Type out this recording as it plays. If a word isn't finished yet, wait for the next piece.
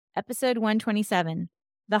Episode 127,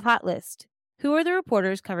 The Hot List. Who are the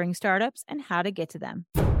reporters covering startups and how to get to them?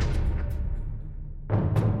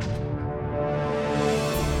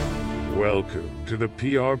 Welcome to the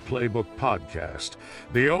PR Playbook Podcast,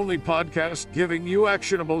 the only podcast giving you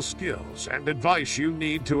actionable skills and advice you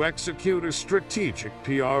need to execute a strategic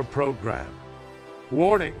PR program.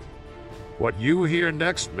 Warning: what you hear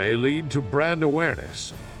next may lead to brand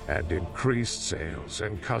awareness and increased sales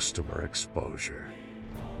and customer exposure.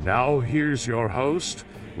 Now here's your host,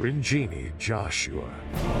 Rinjini Joshua.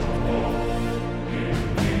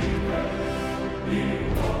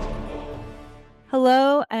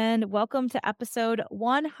 Hello and welcome to episode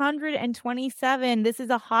 127. This is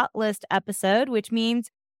a hot list episode, which means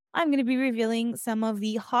I'm going to be revealing some of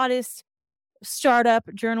the hottest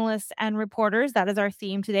startup journalists and reporters. That is our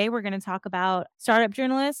theme today. We're going to talk about startup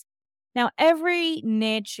journalists. Now, every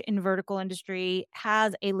niche in vertical industry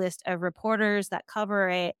has a list of reporters that cover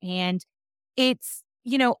it. And it's,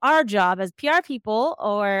 our job as PR people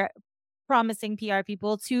or promising PR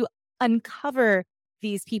people to uncover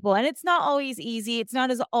these people. And it's not always easy. It's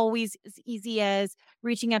not always as easy as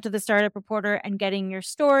reaching out to the startup reporter and getting your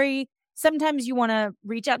story. Sometimes you want to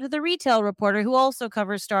reach out to the retail reporter who also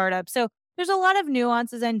covers startups. So there's a lot of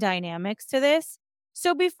nuances and dynamics to this.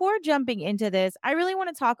 So before jumping into this, I really want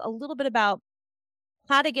to talk a little bit about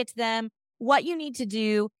how to get to them, what you need to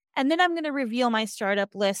do, and then I'm going to reveal my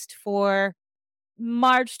startup list for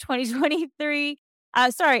April 2023.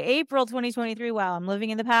 Wow, I'm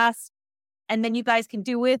living in the past. And then you guys can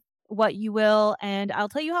do with what you will. And I'll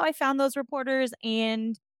tell you how I found those reporters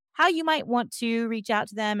and how you might want to reach out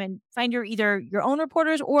to them and find either your own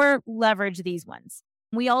reporters or leverage these ones.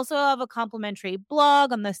 We also have a complimentary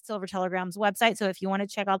blog on the Silver Telegram's website. So if you want to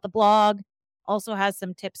check out the blog, also has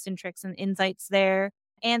some tips and tricks and insights there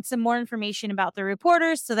and some more information about the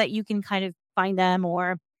reporters so that you can kind of find them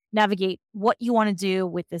or navigate what you want to do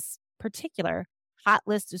with this particular hot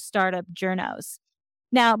list of startup journos.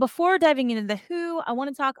 Now, before diving into the who, I want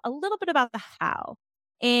to talk a little bit about the how.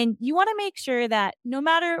 And you want to make sure that no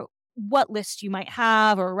matter what list you might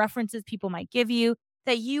have or references people might give you,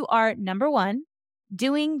 that you are, number one,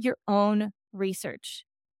 doing your own research.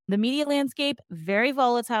 The media landscape, very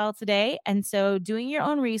volatile today. And so doing your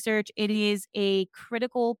own research, it is a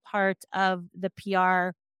critical part of the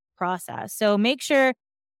PR process. So make sure,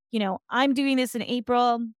 I'm doing this in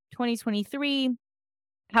April 2023.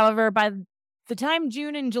 However, by the time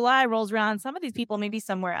June and July rolls around, some of these people may be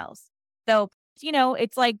somewhere else. So,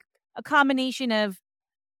 it's like a combination of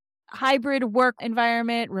hybrid work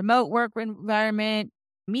environment, remote work environment,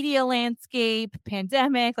 media landscape,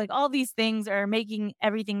 pandemic, like all these things are making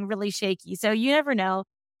everything really shaky. So you never know.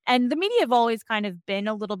 And the media have always kind of been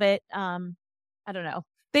a little bit,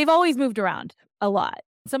 they've always moved around a lot.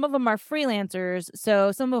 Some of them are freelancers.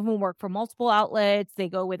 So some of them work for multiple outlets. They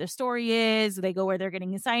go where the story is. They go where they're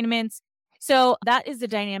getting assignments. So that is the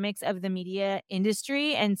dynamics of the media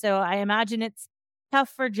industry. And so I imagine it's tough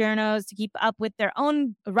for journos to keep up with their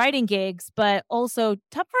own writing gigs, but also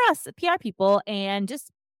tough for us PR people and just,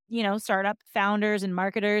 startup founders and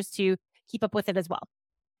marketers to keep up with it as well.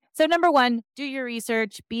 So number one, do your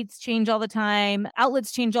research. Beats change all the time.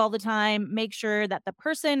 Outlets change all the time. Make sure that the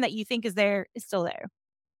person that you think is there is still there.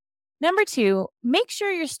 Number two, make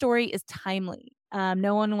sure your story is timely.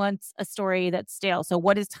 No one wants a story that's stale. So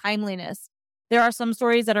what is timeliness? There are some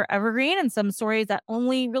stories that are evergreen and some stories that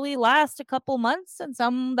only really last a couple months and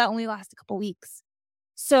some that only last a couple weeks.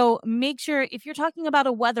 So make sure if you're talking about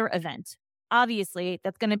a weather event, obviously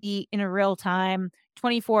that's going to be in a real time,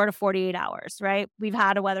 24 to 48 hours, right? We've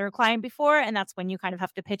had a weather client before, and that's when you kind of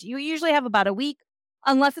have to pitch. You usually have about a week,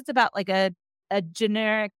 unless it's about like a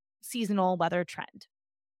generic seasonal weather trend.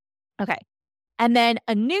 Okay. And then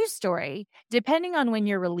a news story, depending on when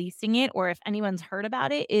you're releasing it or if anyone's heard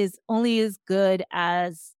about it, is only as good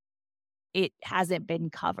as it hasn't been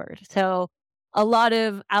covered. So a lot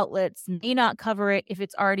of outlets may not cover it if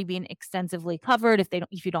it's already been extensively covered, if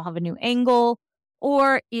you don't have a new angle,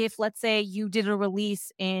 or if, let's say, you did a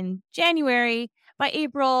release in January, by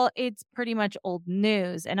April, it's pretty much old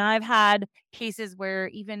news. And I've had cases where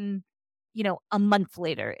even a month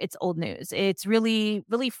later, it's old news. It's really,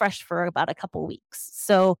 really fresh for about a couple weeks.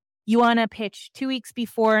 So you want to pitch 2 weeks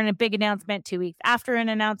before and a big announcement, 2 weeks after an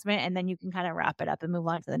announcement, and then you can kind of wrap it up and move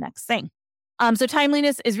on to the next thing. So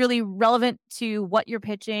timeliness is really relevant to what you're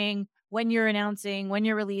pitching, when you're announcing, when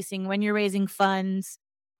you're releasing, when you're raising funds,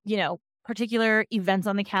 particular events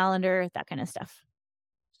on the calendar, that kind of stuff.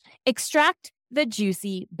 Extract the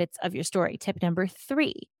juicy bits of your story. Tip number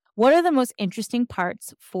 3. What are the most interesting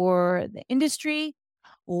parts for the industry?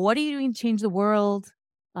 What are you doing to change the world?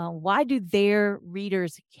 Why do their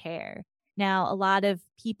readers care? Now, a lot of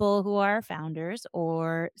people who are founders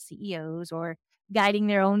or CEOs or guiding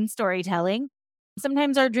their own storytelling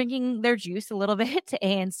sometimes are drinking their juice a little bit.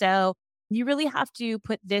 And so you really have to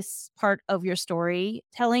put this part of your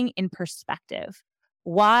storytelling in perspective.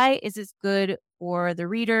 Why is this good for the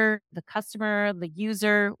reader, the customer, the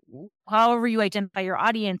user, however you identify your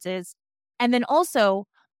audiences? And then also,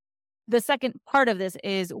 the second part of this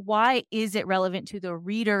is why is it relevant to the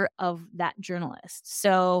reader of that journalist?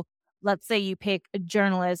 So let's say you pick a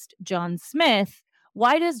journalist, John Smith.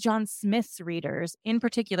 Why does John Smith's readers in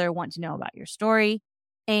particular want to know about your story?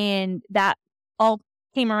 And that all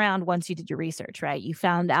came around once you did your research, right? You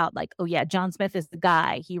found out like, oh yeah, John Smith is the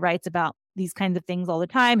guy. He writes about these kinds of things all the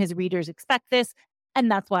time. His readers expect this. And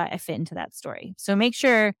that's why I fit into that story. So make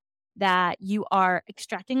sure that you are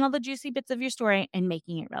extracting all the juicy bits of your story and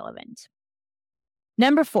making it relevant.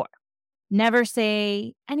 Number 4, never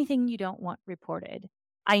say anything you don't want reported.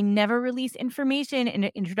 I never release information in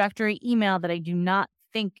an introductory email that I do not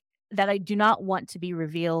want to be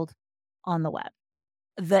revealed on the web.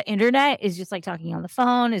 The internet is just like talking on the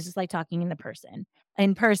phone, is just like talking in person,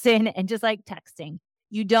 and just like texting.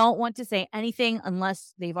 You don't want to say anything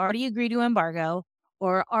unless they've already agreed to embargo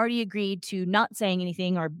or already agreed to not saying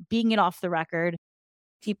anything or being it off the record.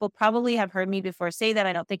 People probably have heard me before say that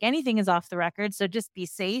I don't think anything is off the record. So just be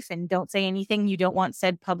safe and don't say anything you don't want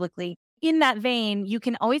said publicly. In that vein, you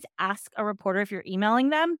can always ask a reporter if you're emailing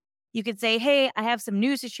them. You could say, hey, I have some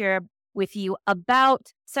news to share with you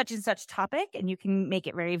about such and such topic. And you can make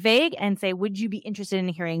it very vague and say, would you be interested in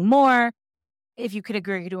hearing more if you could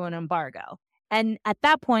agree to an embargo? And at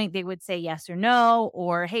that point, they would say yes or no,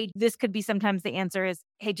 or, hey, this could be sometimes the answer is,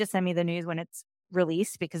 hey, just send me the news when it's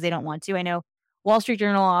released because they don't want to. I know Wall Street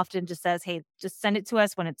Journal often just says, hey, just send it to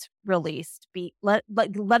us when it's released. Let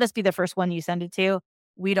us be the first one you send it to.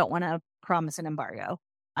 We don't want to promise an embargo.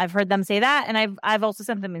 I've heard them say that. And I've also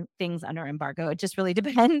sent them things under embargo. It just really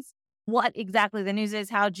depends what exactly the news is,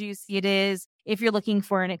 how juicy it is, if you're looking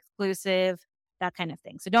for an exclusive, that kind of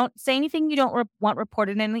thing. So don't say anything you don't want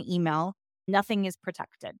reported in the email. Nothing is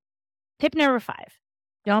protected. Tip number 5,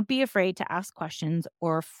 don't be afraid to ask questions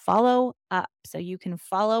or follow up. So you can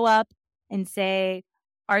follow up and say,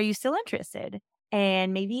 are you still interested?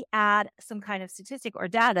 And maybe add some kind of statistic or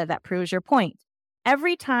data that proves your point.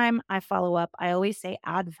 Every time I follow up, I always say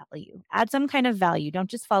add value, add some kind of value. Don't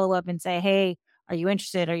just follow up and say, hey, are you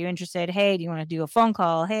interested? Are you interested? Hey, do you want to do a phone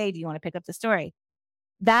call? Hey, do you want to pick up the story?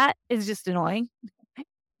 That is just annoying.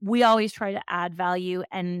 We always try to add value,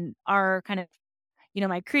 and our kind of,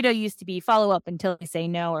 my credo used to be follow up until they say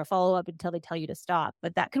no or follow up until they tell you to stop.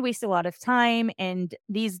 But that could waste a lot of time. And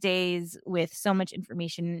these days, with so much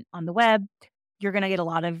information on the web, you're going to get a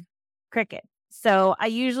lot of cricket. So I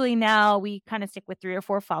usually now we kind of stick with 3 or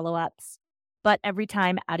 4 follow-ups, but every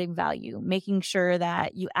time adding value, making sure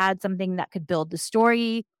that you add something that could build the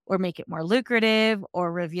story or make it more lucrative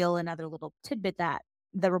or reveal another little tidbit that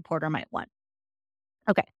the reporter might want.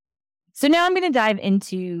 Okay. So now I'm going to dive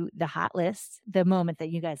into the hot list, the moment that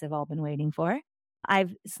you guys have all been waiting for.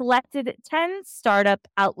 I've selected 10 startup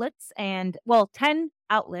outlets 10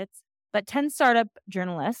 outlets, but 10 startup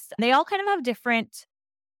journalists. They all kind of have different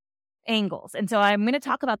angles. And so I'm going to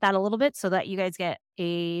talk about that a little bit so that you guys get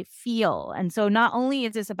a feel. And so not only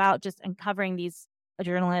is this about just uncovering these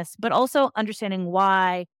journalists, but also understanding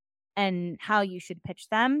why and how you should pitch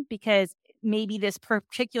them, because maybe this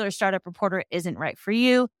particular startup reporter isn't right for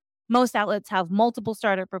you. Most outlets have multiple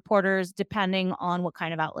startup reporters depending on what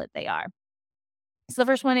kind of outlet they are. So the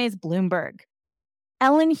first one is Bloomberg.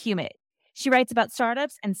 Ellen Humit. She writes about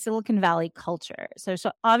startups and Silicon Valley culture. So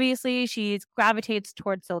obviously she gravitates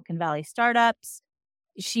towards Silicon Valley startups.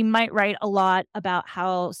 She might write a lot about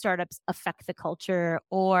how startups affect the culture,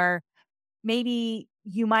 or maybe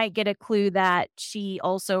you might get a clue that she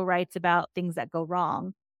also writes about things that go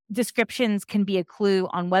wrong. Descriptions can be a clue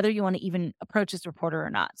on whether you want to even approach this reporter or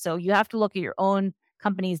not. So you have to look at your own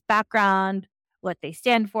company's background, what they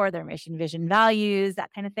stand for, their mission, vision, values,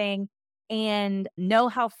 that kind of thing, and know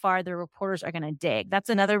how far the reporters are going to dig. That's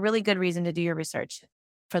another really good reason to do your research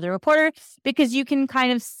for the reporter, because you can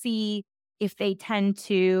kind of see if they tend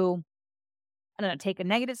to, take a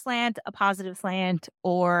negative slant, a positive slant,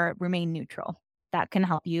 or remain neutral. That can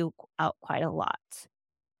help you out quite a lot.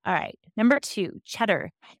 All right. Number 2, Cheddar.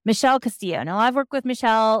 Michelle Castillo. Now, I've worked with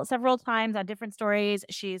Michelle several times on different stories.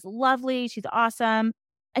 She's lovely. She's awesome.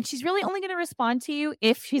 And she's really only going to respond to you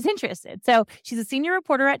if she's interested. So she's a senior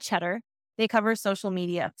reporter at Cheddar. They cover social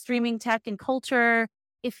media, streaming tech, and culture.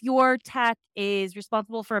 If your tech is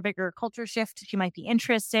responsible for a bigger culture shift, she might be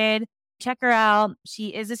interested. check her out. She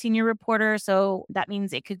is a senior reporter, so that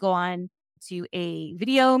means it could go on to a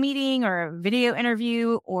video meeting or a video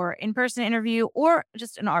interview or in-person interview or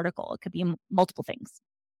just an article. It could be multiple things.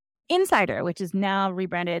 Insider, which is now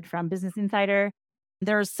rebranded from Business Insider.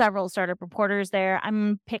 There's several startup reporters there.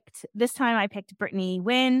 This time I picked Brittany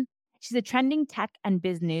Wynn. She's a trending tech and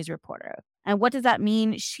biz news reporter. And what does that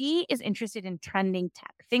mean? She is interested in trending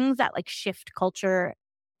tech, things that like shift culture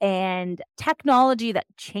and technology that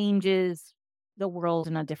changes the world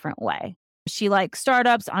in a different way. She likes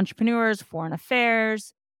startups, entrepreneurs, foreign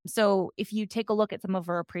affairs. So if you take a look at some of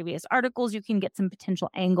her previous articles, you can get some potential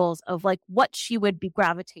angles of like what she would be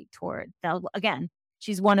gravitate toward. Now, again,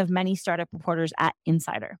 she's one of many startup reporters at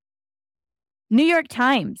Insider. New York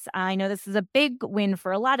Times. I know this is a big win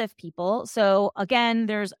for a lot of people. So again,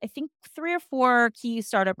 there's, I think, 3 or 4 key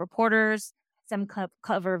startup reporters. Some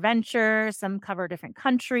cover venture, some cover different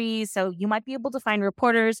countries. So you might be able to find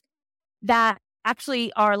reporters that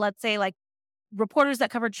actually are, let's say, like reporters that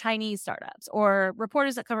cover Chinese startups or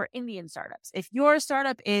reporters that cover Indian startups. If your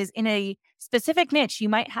startup is in a specific niche, you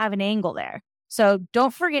might have an angle there. So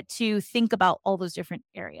don't forget to think about all those different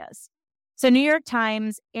areas. So New York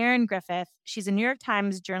Times, Erin Griffith, she's a New York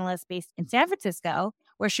Times journalist based in San Francisco,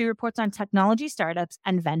 where she reports on technology startups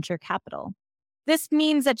and venture capital. This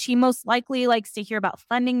means that she most likely likes to hear about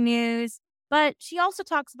funding news, but she also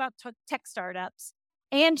talks about tech startups,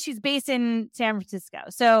 and she's based in San Francisco.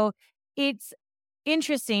 So it's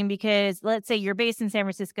interesting because let's say you're based in San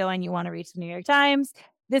Francisco and you want to reach the New York Times.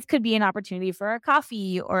 This could be an opportunity for a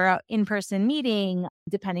coffee or an in-person meeting,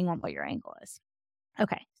 depending on what your angle is.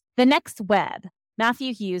 Okay. The Next Web,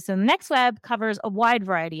 Matthew Hughes. So the Next Web covers a wide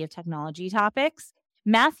variety of technology topics.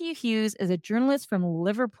 Matthew Hughes is a journalist from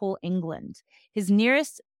Liverpool, England. His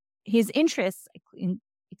interests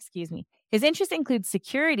include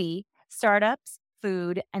security, startups,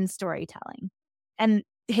 food, and storytelling. And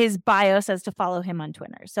his bio says to follow him on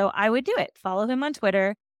Twitter. So I would do it. Follow him on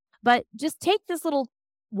Twitter, but just take this little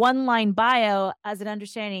one-line bio as an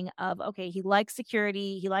understanding of, okay, he likes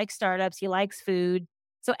security, he likes startups, he likes food.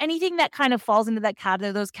 So anything that kind of falls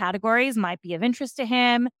into those categories might be of interest to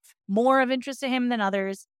him, more of interest to him than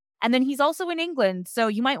others. And then he's also in England. So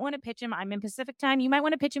you might want to pitch him. I'm in Pacific time. You might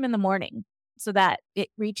want to pitch him in the morning so that it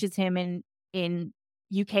reaches him in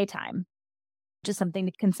UK time. Just something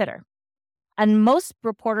to consider. And most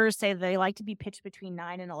reporters say they like to be pitched between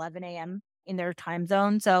 9 and 11 a.m. in their time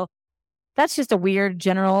zone. So that's just a weird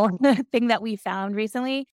general thing that we found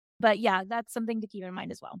recently. But yeah, that's something to keep in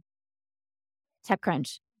mind as well.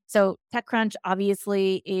 TechCrunch. So TechCrunch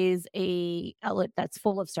obviously is a outlet that's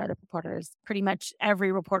full of startup reporters. Pretty much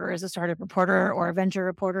every reporter is a startup reporter or a venture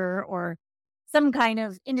reporter or some kind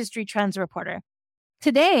of industry trends reporter.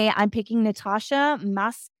 Today, I'm picking Natasha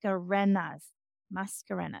Mascarenhas.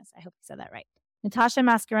 I hope I said that right. Natasha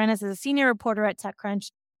Mascarenhas is a senior reporter at TechCrunch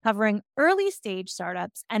covering early stage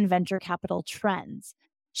startups and venture capital trends.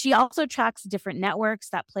 She also tracks different networks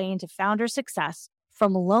that play into founder success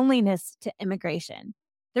from loneliness to immigration.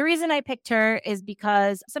 The reason I picked her is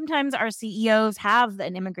because sometimes our CEOs have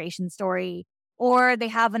an immigration story or they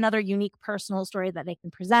have another unique personal story that they can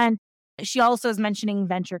present. She also is mentioning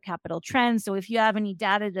venture capital trends. So if you have any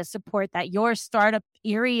data to support that your startup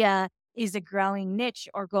area is a growing niche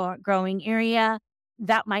or growing area,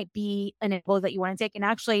 that might be an info that you want to take. And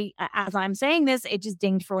actually, as I'm saying this, it just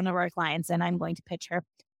dinged for one of our clients and I'm going to pitch her.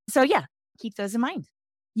 So yeah, keep those in mind.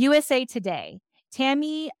 USA Today,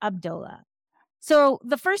 Tammy Abdullah. So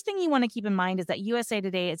the first thing you want to keep in mind is that USA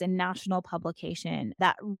Today is a national publication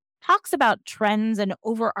that talks about trends and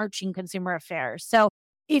overarching consumer affairs. So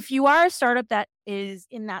if you are a startup that is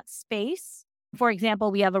in that space, for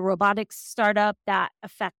example, we have a robotics startup that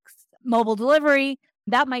affects mobile delivery,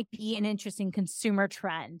 that might be an interesting consumer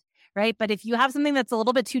trend, right? But if you have something that's a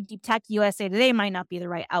little bit too deep tech, USA Today might not be the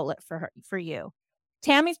right outlet for you.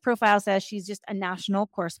 Tammy's profile says she's just a national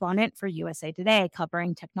correspondent for USA Today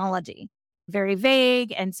covering technology. Very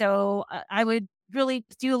vague. And so I would really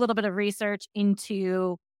do a little bit of research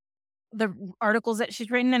into the articles that she's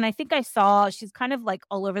written. And I think I saw she's kind of like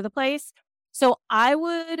all over the place. So I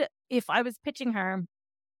would, if I was pitching her,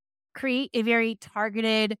 create a very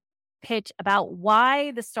targeted pitch about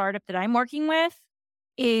why the startup that I'm working with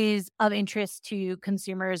is of interest to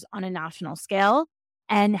consumers on a national scale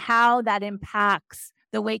and how that impacts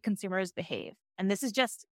the way consumers behave. And this is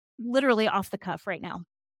just literally off the cuff right now.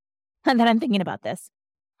 And then I'm thinking about this.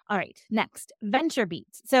 All right, next,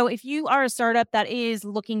 VentureBeat. So if you are a startup that is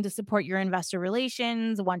looking to support your investor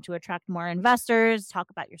relations, want to attract more investors, talk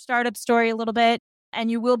about your startup story a little bit, and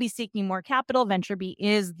you will be seeking more capital, VentureBeat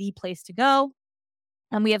is the place to go.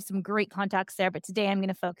 And we have some great contacts there. But today I'm going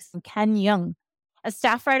to focus on Ken Young, a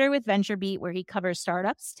staff writer with VentureBeat, where he covers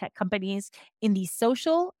startups, tech companies in the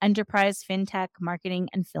social, enterprise, fintech, marketing,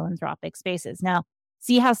 and philanthropic spaces. Now,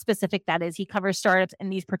 see how specific that is. He covers startups in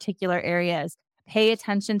these particular areas. Pay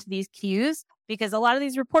attention to these cues because a lot of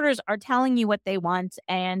these reporters are telling you what they want.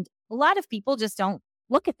 And a lot of people just don't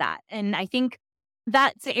look at that. And I think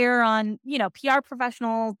that's to err on, PR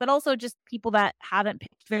professionals, but also just people that haven't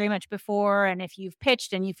pitched very much before. And if you've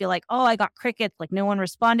pitched and you feel like, oh, I got crickets, like no one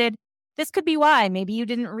responded, this could be why. Maybe you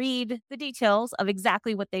didn't read the details of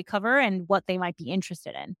exactly what they cover and what they might be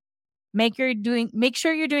interested in. Make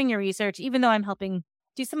sure you're doing your research, even though I'm helping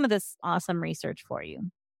do some of this awesome research for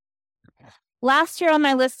you. Last year on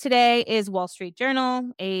my list today is Wall Street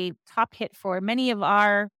Journal, a top hit for many of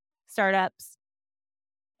our startups.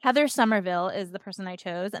 Heather Somerville is the person I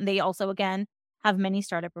chose, and they also, again, have many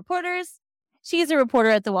startup reporters. She is a reporter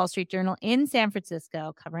at the Wall Street Journal in San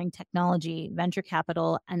Francisco, covering technology, venture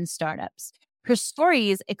capital, and startups. Her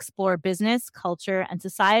stories explore business, culture, and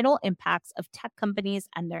societal impacts of tech companies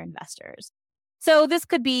and their investors. So this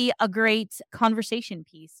could be a great conversation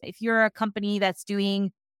piece. If you're a company that's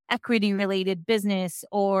doing equity-related business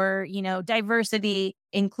or, diversity,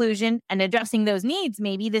 inclusion, and addressing those needs,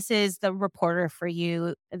 maybe this is the reporter for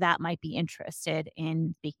you that might be interested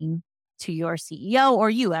in speaking to your CEO or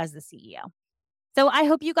you as the CEO. So I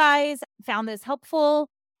hope you guys found this helpful.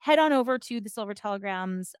 Head on over to the Silver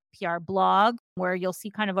Telegram's PR blog, where you'll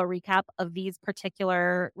see kind of a recap of these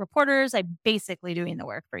particular reporters. I'm basically doing the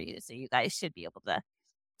work for you, so you guys should be able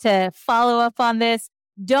to follow up on this.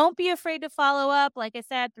 Don't be afraid to follow up. Like I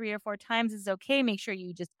said, 3 or 4 times is okay. Make sure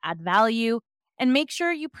you just add value and make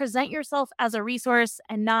sure you present yourself as a resource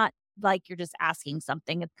and not like you're just asking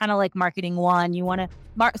something. It's kind of like marketing 101.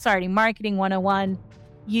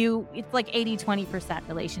 It's like 80-20%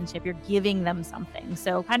 relationship. You're giving them something.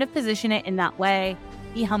 So kind of position it in that way.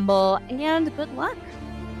 Be humble and good luck.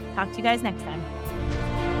 Talk to you guys next time.